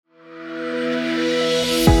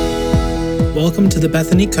Welcome to the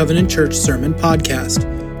Bethany Covenant Church Sermon Podcast.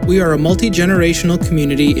 We are a multi-generational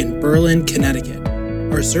community in Berlin, Connecticut.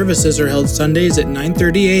 Our services are held Sundays at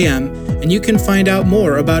 9:30 a.m., and you can find out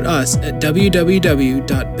more about us at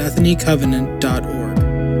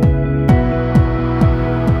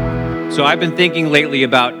www.bethanycovenant.org. So I've been thinking lately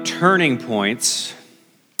about turning points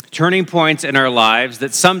in our lives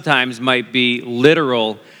that sometimes might be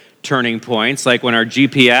literal turning points, like when our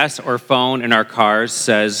GPS or phone in our cars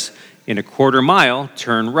says, in a quarter mile,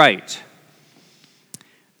 turn right.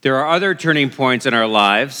 There are other turning points in our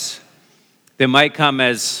lives that might come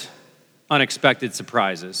as unexpected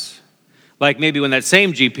surprises. Like maybe when that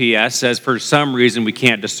same GPS says for some reason we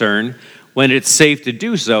can't discern, when it's safe to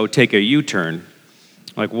do so, take a U-turn.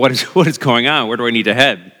 Like what is going on? Where do I need to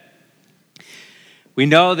head? We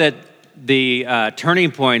know that the turning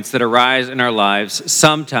points that arise in our lives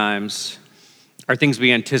sometimes are things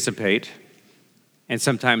we anticipate, and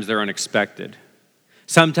sometimes they're unexpected.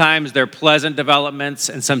 Sometimes they're pleasant developments,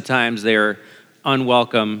 and sometimes they're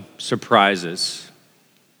unwelcome surprises.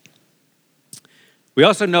 We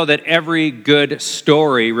also know that every good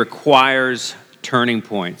story requires turning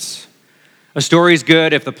points. A story is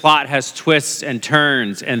good if the plot has twists and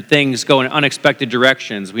turns and things go in unexpected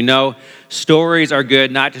directions. We know stories are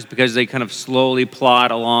good not just because they kind of slowly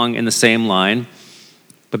plod along in the same line,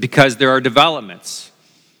 but because there are developments.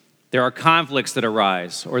 There are conflicts that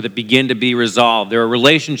arise or that begin to be resolved. There are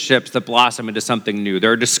relationships that blossom into something new.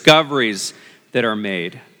 There are discoveries that are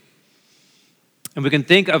made. And we can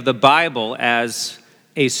think of the Bible as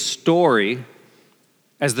a story,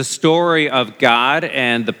 as the story of God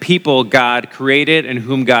and the people God created and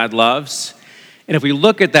whom God loves. And if we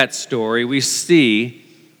look at that story, we see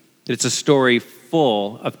that it's a story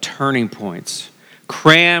full of turning points,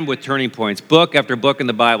 crammed with turning points. Book after book in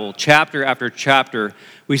the Bible, chapter after chapter,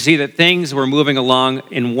 we see that things were moving along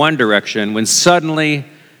in one direction when suddenly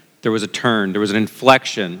there was a turn, there was an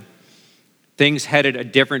inflection. Things headed a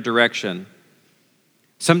different direction.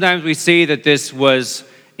 Sometimes we see that this was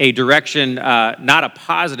a direction, not a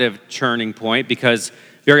positive turning point, because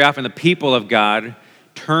very often the people of God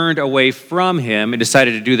turned away from him and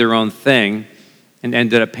decided to do their own thing and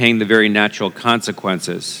ended up paying the very natural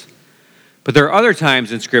consequences. But there are other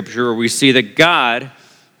times in Scripture where we see that God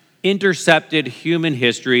intercepted human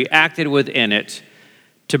history, acted within it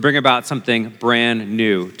to bring about something brand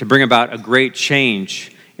new, to bring about a great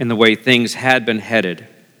change in the way things had been headed.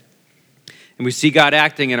 And we see God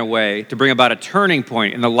acting in a way to bring about a turning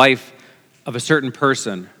point in the life of a certain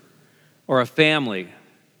person or a family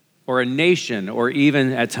or a nation or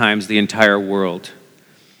even at times the entire world.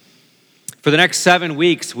 For the next 7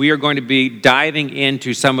 weeks, we are going to be diving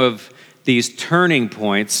into some of these turning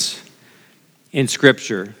points in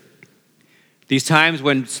Scripture. These times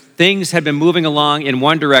when things had been moving along in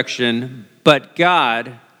one direction, but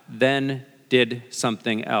God then did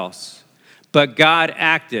something else. But God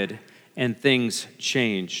acted and things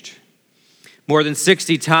changed. More than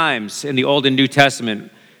 60 times in the Old and New Testament,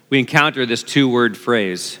 we encounter this two-word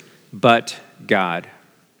phrase, but God.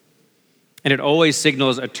 And it always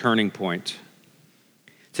signals a turning point.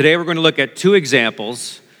 Today we're going to look at two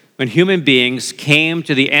examples when human beings came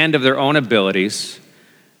to the end of their own abilities,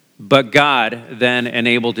 but God then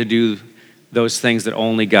enabled to do those things that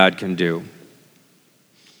only God can do.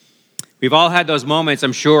 We've all had those moments,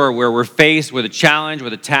 I'm sure, where we're faced with a challenge,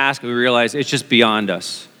 with a task, and we realize it's just beyond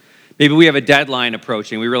us. Maybe we have a deadline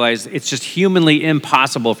approaching. We realize it's just humanly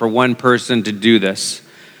impossible for one person to do this.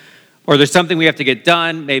 Or there's something we have to get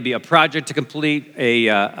done, maybe a project to complete,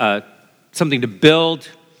 something to build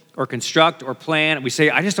or construct or plan. And we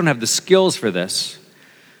say, I just don't have the skills for this.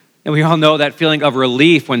 And we all know that feeling of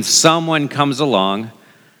relief when someone comes along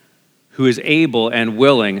who is able and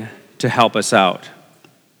willing to help us out.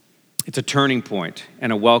 It's a turning point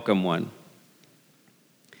and a welcome one.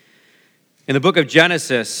 In the book of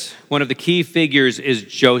Genesis, one of the key figures is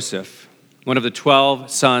Joseph, one of the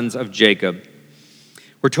 12 sons of Jacob.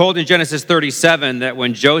 We're told in Genesis 37 that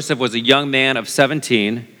when Joseph was a young man of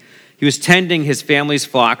 17, he was tending his family's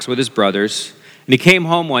flocks with his brothers, and he came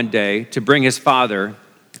home one day to bring his father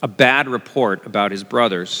a bad report about his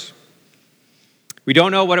brothers. We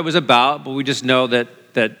don't know what it was about, but we just know that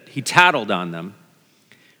he tattled on them.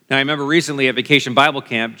 Now, I remember recently at Vacation Bible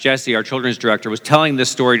Camp, Jessie, our children's director, was telling this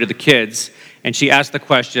story to the kids, and she asked the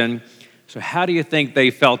question, so how do you think they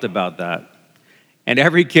felt about that? And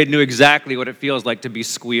every kid knew exactly what it feels like to be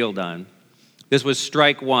squealed on. This was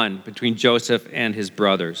strike one between Joseph and his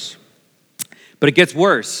brothers. But it gets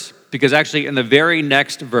worse, because actually in the very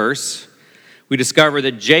next verse, we discover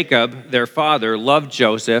that Jacob, their father, loved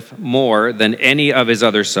Joseph more than any of his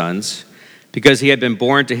other sons because he had been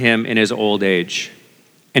born to him in his old age.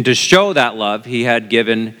 And to show that love, he had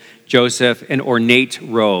given Joseph an ornate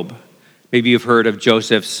robe. Maybe you've heard of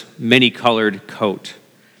Joseph's many-colored coat.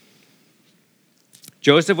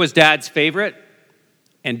 Joseph was Dad's favorite,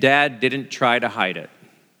 and Dad didn't try to hide it.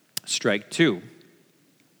 Strike two.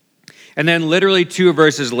 And then literally 2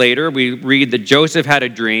 verses later, we read that Joseph had a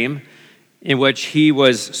dream in which he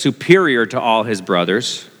was superior to all his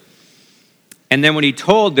brothers. And then when he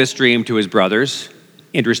told this dream to his brothers,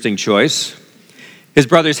 interesting choice, his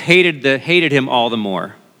brothers hated him all the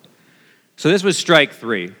more. So this was strike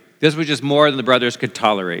 3. This was just more than the brothers could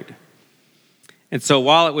tolerate. And so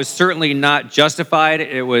while it was certainly not justified,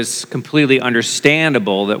 it was completely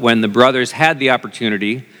understandable that when the brothers had the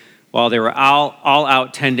opportunity, while they were all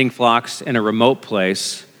out tending flocks in a remote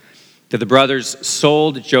place, that the brothers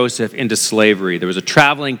sold Joseph into slavery. There was a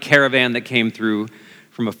traveling caravan that came through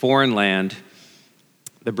from a foreign land.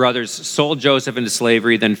 The brothers sold Joseph into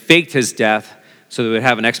slavery, then faked his death so they would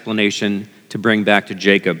have an explanation to bring back to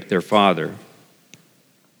Jacob, their father.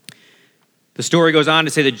 The story goes on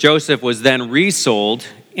to say that Joseph was then resold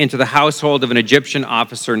into the household of an Egyptian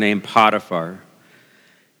officer named Potiphar.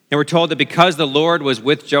 And we're told that because the Lord was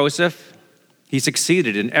with Joseph, he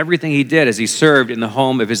succeeded in everything he did as he served in the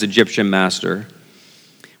home of his Egyptian master.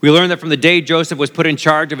 We learn that from the day Joseph was put in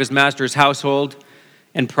charge of his master's household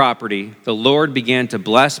and property, the Lord began to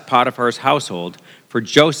bless Potiphar's household for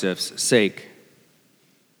Joseph's sake.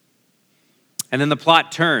 And then the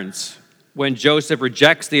plot turns when Joseph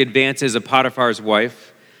rejects the advances of Potiphar's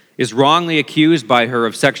wife, is wrongly accused by her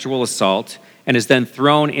of sexual assault, and is then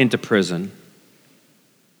thrown into prison.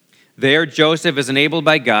 There, Joseph is enabled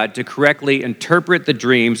by God to correctly interpret the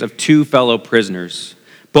dreams of 2 fellow prisoners,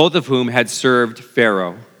 both of whom had served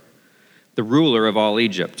Pharaoh, the ruler of all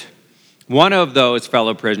Egypt. One of those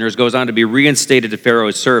fellow prisoners goes on to be reinstated to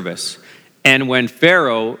Pharaoh's service. And when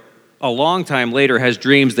Pharaoh, a long time later, has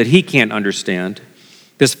dreams that he can't understand,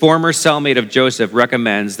 this former cellmate of Joseph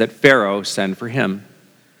recommends that Pharaoh send for him.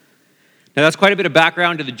 Now, that's quite a bit of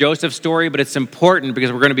background to the Joseph story, but it's important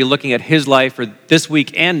because we're going to be looking at his life for this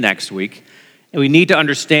week and next week. And we need to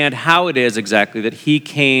understand how it is exactly that he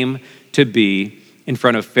came to be in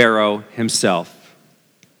front of Pharaoh himself.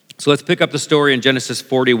 So let's pick up the story in Genesis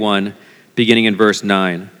 41, beginning in verse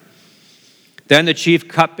 9. Then the chief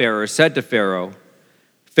cupbearer said to Pharaoh,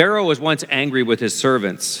 "Pharaoh was once angry with his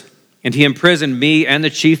servants, and he imprisoned me and the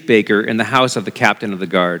chief baker in the house of the captain of the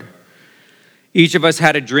guard. Each of us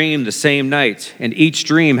had a dream the same night, and each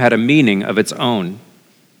dream had a meaning of its own.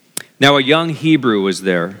 Now a young Hebrew was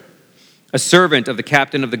there, a servant of the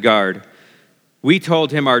captain of the guard. We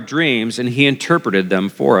told him our dreams, and he interpreted them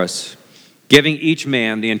for us, giving each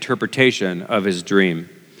man the interpretation of his dream.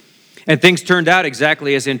 And things turned out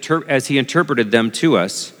exactly as he interpreted them to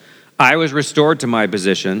us. I was restored to my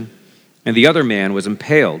position, and the other man was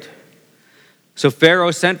impaled. So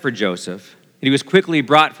Pharaoh sent for Joseph, and he was quickly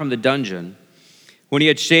brought from the dungeon. When he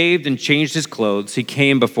had shaved and changed his clothes, he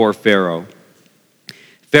came before Pharaoh.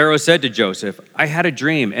 Pharaoh said to Joseph, I had a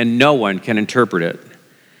dream, and no one can interpret it.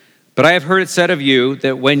 But I have heard it said of you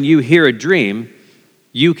that when you hear a dream,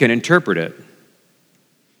 you can interpret it.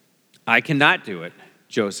 I cannot do it,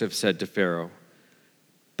 Joseph said to Pharaoh.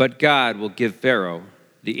 But God will give Pharaoh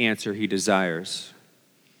the answer he desires.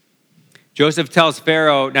 Joseph tells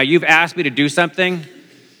Pharaoh, now you've asked me to do something.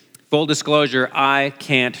 Full disclosure, I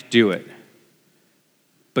can't do it.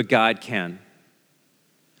 But God can.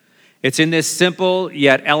 It's in this simple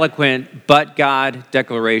yet eloquent but God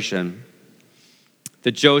declaration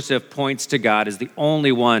that Joseph points to God as the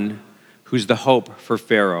only one who's the hope for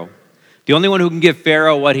Pharaoh. The only one who can give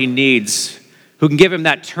Pharaoh what he needs, who can give him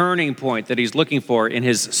that turning point that he's looking for in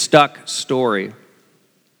his stuck story.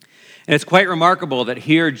 And it's quite remarkable that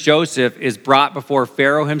here Joseph is brought before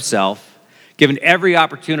Pharaoh himself, given every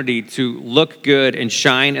opportunity to look good and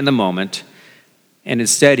shine in the moment, and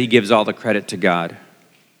instead he gives all the credit to God.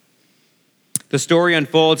 The story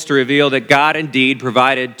unfolds to reveal that God indeed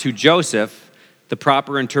provided to Joseph the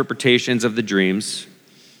proper interpretations of the dreams,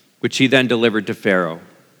 which he then delivered to Pharaoh.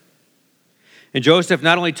 And Joseph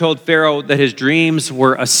not only told Pharaoh that his dreams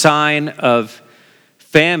were a sign of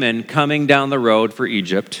famine coming down the road for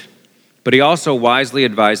Egypt, but he also wisely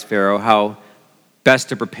advised Pharaoh how best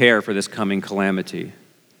to prepare for this coming calamity.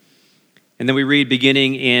 And then we read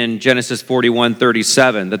beginning in Genesis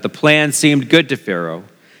 41:37 that the plan seemed good to Pharaoh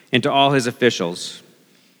and to all his officials.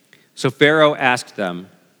 So Pharaoh asked them,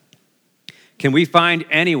 can we find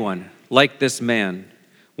anyone like this man,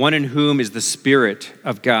 one in whom is the Spirit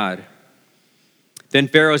of God? Then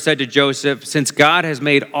Pharaoh said to Joseph, since God has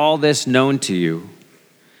made all this known to you,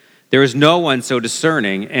 There is no one so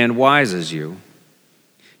discerning and wise as you.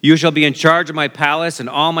 You shall be in charge of my palace, and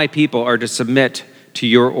all my people are to submit to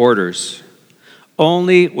your orders.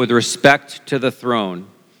 Only with respect to the throne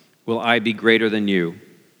will I be greater than you."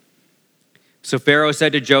 So Pharaoh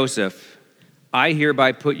said to Joseph, "I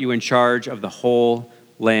hereby put you in charge of the whole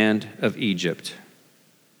land of Egypt."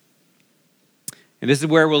 And this is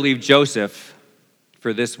where we'll leave Joseph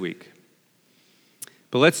for this week.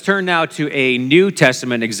 But let's turn now to a New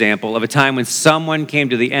Testament example of a time when someone came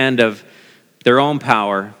to the end of their own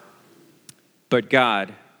power, but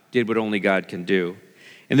God did what only God can do.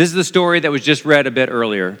 And this is the story that was just read a bit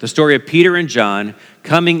earlier, the story of Peter and John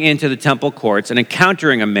coming into the temple courts and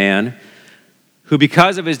encountering a man who,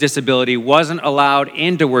 because of his disability, wasn't allowed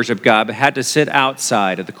in to worship God, but had to sit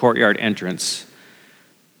outside at the courtyard entrance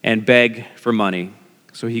and beg for money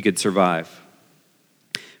so he could survive.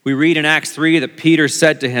 We read in Acts 3 that Peter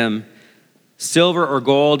said to him, "Silver or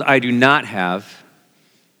gold I do not have,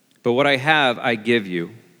 but what I have I give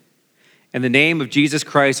you. In the name of Jesus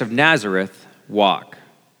Christ of Nazareth, walk."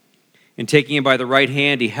 And taking him by the right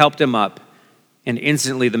hand, he helped him up, and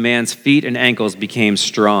instantly the man's feet and ankles became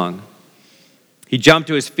strong. He jumped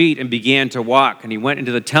to his feet and began to walk, and he went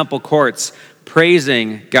into the temple courts,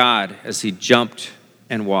 praising God as he jumped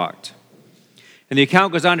and walked. And the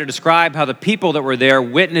account goes on to describe how the people that were there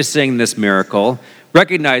witnessing this miracle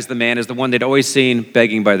recognized the man as the one they'd always seen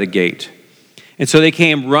begging by the gate. And so they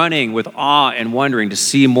came running with awe and wondering to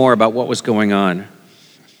see more about what was going on.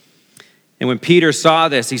 And when Peter saw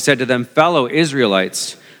this, he said to them, "Fellow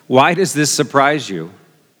Israelites, why does this surprise you?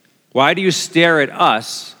 Why do you stare at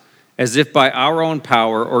us as if by our own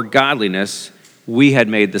power or godliness we had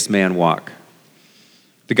made this man walk?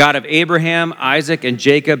 The God of Abraham, Isaac, and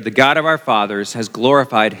Jacob, the God of our fathers, has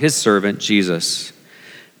glorified his servant Jesus.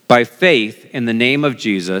 By faith in the name of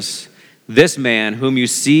Jesus, this man whom you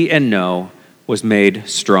see and know was made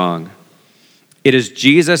strong. It is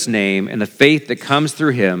Jesus' name and the faith that comes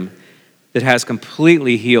through him that has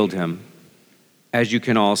completely healed him, as you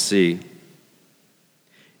can all see."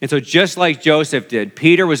 And so just like Joseph did,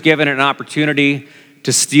 Peter was given an opportunity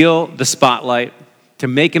to steal the spotlight, to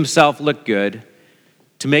make himself look good,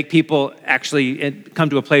 to make people actually come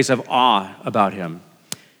to a place of awe about him.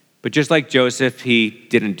 But just like Joseph, he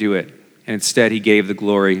didn't do it. And instead, he gave the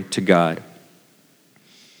glory to God.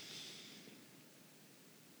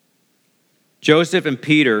 Joseph and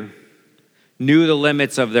Peter knew the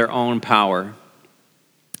limits of their own power,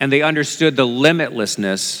 and they understood the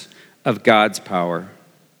limitlessness of God's power.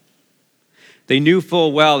 They knew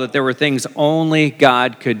full well that there were things only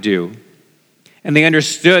God could do. And they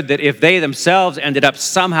understood that if they themselves ended up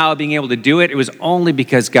somehow being able to do it, it was only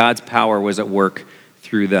because God's power was at work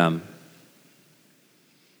through them.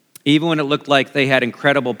 Even when it looked like they had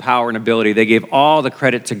incredible power and ability, they gave all the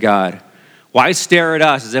credit to God. "Why stare at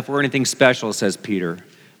us as if we're anything special," says Peter.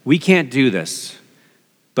 "We can't do this,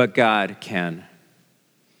 but God can."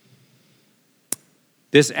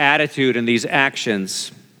 This attitude and these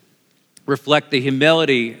actions reflect the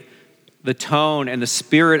humility, the tone, and the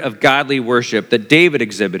spirit of godly worship that David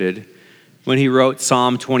exhibited when he wrote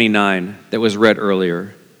Psalm 29 that was read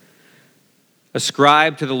earlier.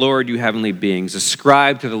 "Ascribe to the Lord, you heavenly beings.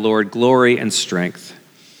 Ascribe to the Lord glory and strength.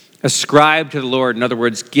 Ascribe to the Lord," in other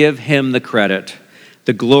words, give him the credit,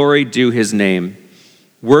 the glory due his name.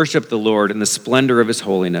 "Worship the Lord in the splendor of his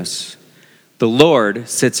holiness. The Lord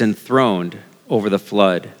sits enthroned over the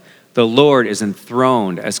flood. The Lord is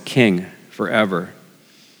enthroned as king forever.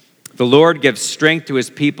 The Lord gives strength to his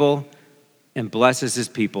people and blesses his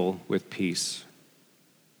people with peace."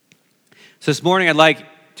 So this morning, I'd like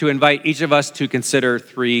to invite each of us to consider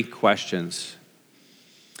 3 questions.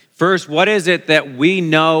 First, what is it that we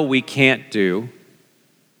know we can't do,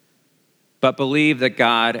 but believe that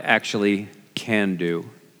God actually can do?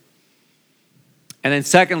 And then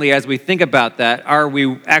secondly, as we think about that, are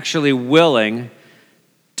we actually willing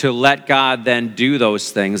to let God then do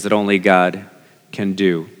those things that only God can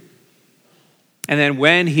do? And then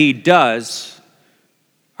when he does,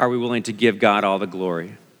 are we willing to give God all the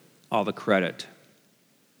glory, all the credit?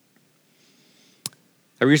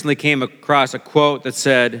 I recently came across a quote that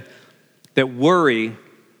said that worry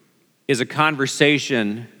is a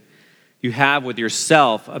conversation you have with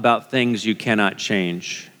yourself about things you cannot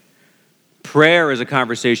change. Prayer is a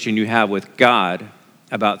conversation you have with God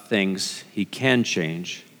about things he can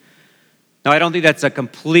change. Now, I don't think that's a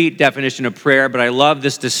complete definition of prayer, but I love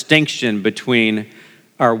this distinction between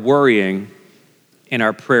our worrying and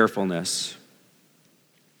our prayerfulness.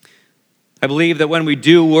 I believe that when we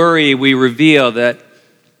do worry, we reveal that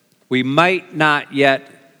we might not yet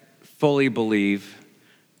fully believe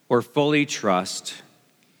or fully trust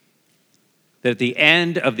that at the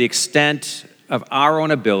end of the extent of our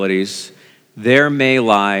own abilities, there may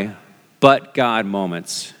lie but God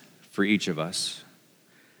moments for each of us.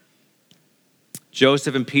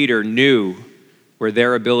 Joseph and Peter knew where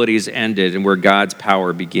their abilities ended and where God's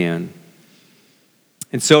power began.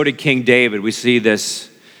 And so did King David. We see this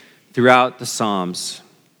throughout the Psalms,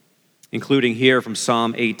 including here from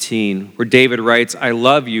Psalm 18, where David writes, "I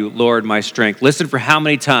love you, Lord, my strength." Listen for how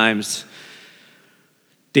many times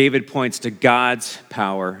David points to God's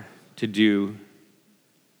power to do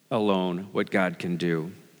alone what God can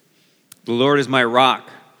do. "The Lord is my rock,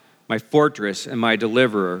 my fortress, and my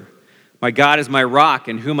deliverer. My God is my rock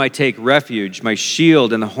in whom I take refuge, my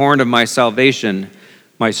shield and the horn of my salvation,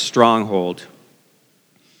 my stronghold.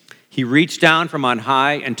 He reached down from on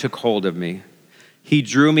high and took hold of me. He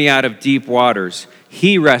drew me out of deep waters.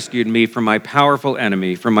 He rescued me from my powerful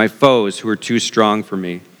enemy, from my foes who were too strong for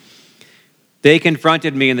me. They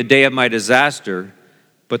confronted me in the day of my disaster,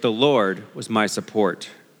 but the Lord was my support.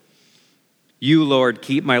 You, Lord,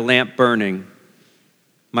 keep my lamp burning.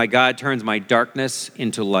 My God turns my darkness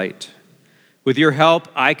into light. With your help,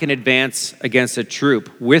 I can advance against a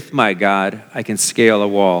troop. With my God, I can scale a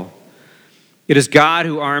wall. It is God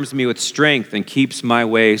who arms me with strength and keeps my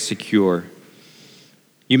way secure.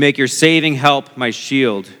 You make your saving help my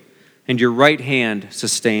shield, and your right hand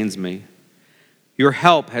sustains me. Your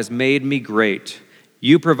help has made me great.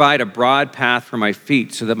 You provide a broad path for my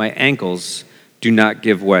feet so that my ankles do not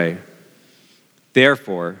give way.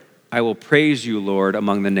 Therefore, I will praise you, Lord,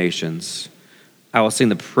 among the nations. I will sing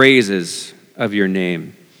the praises of your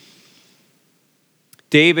name."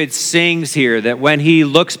 David sings here that when he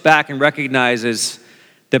looks back and recognizes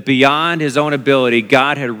that beyond his own ability,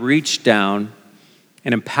 God had reached down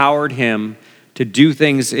and empowered him to do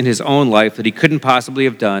things in his own life that he couldn't possibly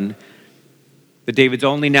have done, that David's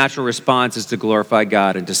only natural response is to glorify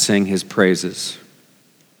God and to sing his praises.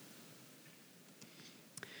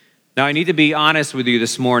 Now, I need to be honest with you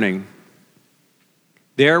this morning.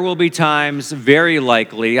 There will be times, very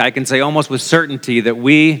likely, I can say almost with certainty, that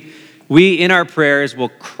we in our prayers will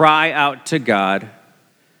cry out to God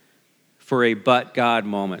for a but God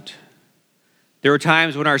moment. There are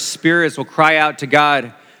times when our spirits will cry out to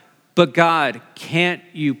God, "But God, can't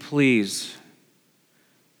you please?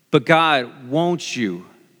 But God, won't you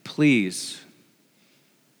please?"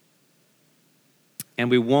 And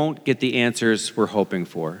we won't get the answers we're hoping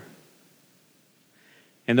for.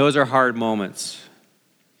 And those are hard moments.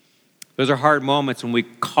 Those are hard moments when we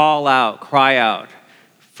cry out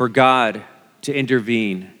for God to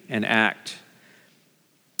intervene and act.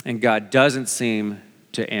 And God doesn't seem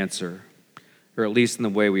to answer, or at least in the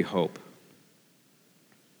way we hope.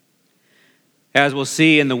 As we'll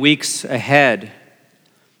see in the weeks ahead,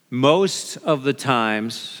 most of the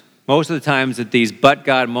times that these but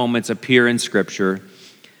God moments appear in Scripture,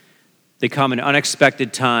 they come in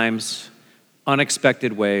unexpected times,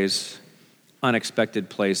 unexpected ways, unexpected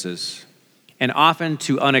places, and often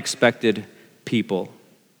to unexpected people.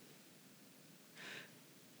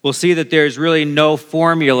 We'll see that there's really no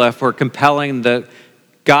formula for compelling the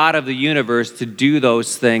God of the universe to do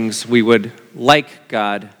those things we would like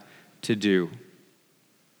God to do.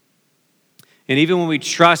 And even when we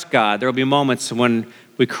trust God, there will be moments when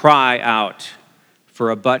we cry out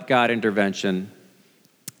for a but God intervention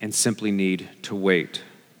and simply need to wait.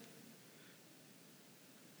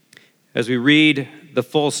 As we read the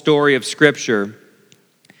full story of Scripture,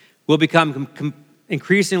 we'll become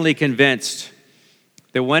increasingly convinced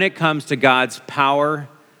that when it comes to God's power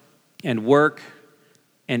and work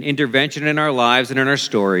and intervention in our lives and in our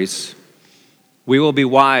stories, we will be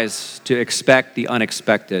wise to expect the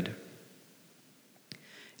unexpected.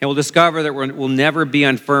 And we'll discover that we'll never be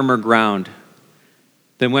on firmer ground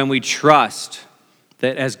than when we trust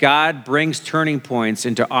that as God brings turning points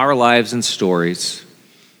into our lives and stories,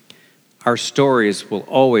 our stories will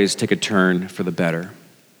always take a turn for the better.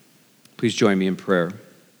 Please join me in prayer.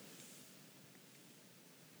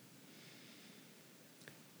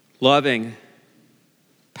 Loving,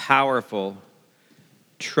 powerful,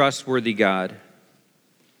 trustworthy God,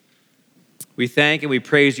 we thank and we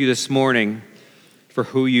praise you this morning for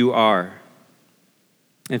who you are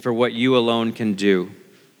and for what you alone can do.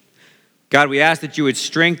 God, we ask that you would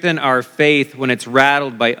strengthen our faith when it's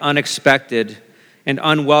rattled by unexpected and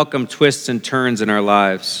unwelcome twists and turns in our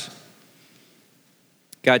lives.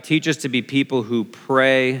 God, teach us to be people who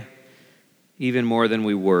pray even more than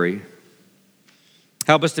we worry.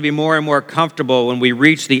 Help us to be more and more comfortable when we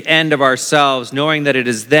reach the end of ourselves, knowing that it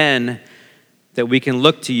is then that we can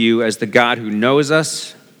look to you as the God who knows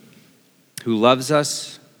us, who loves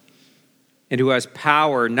us, and who has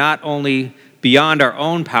power not only beyond our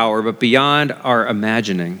own power, but beyond our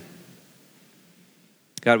imagining.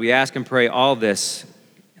 God, we ask and pray all this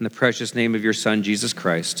in the precious name of your Son, Jesus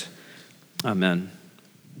Christ. Amen.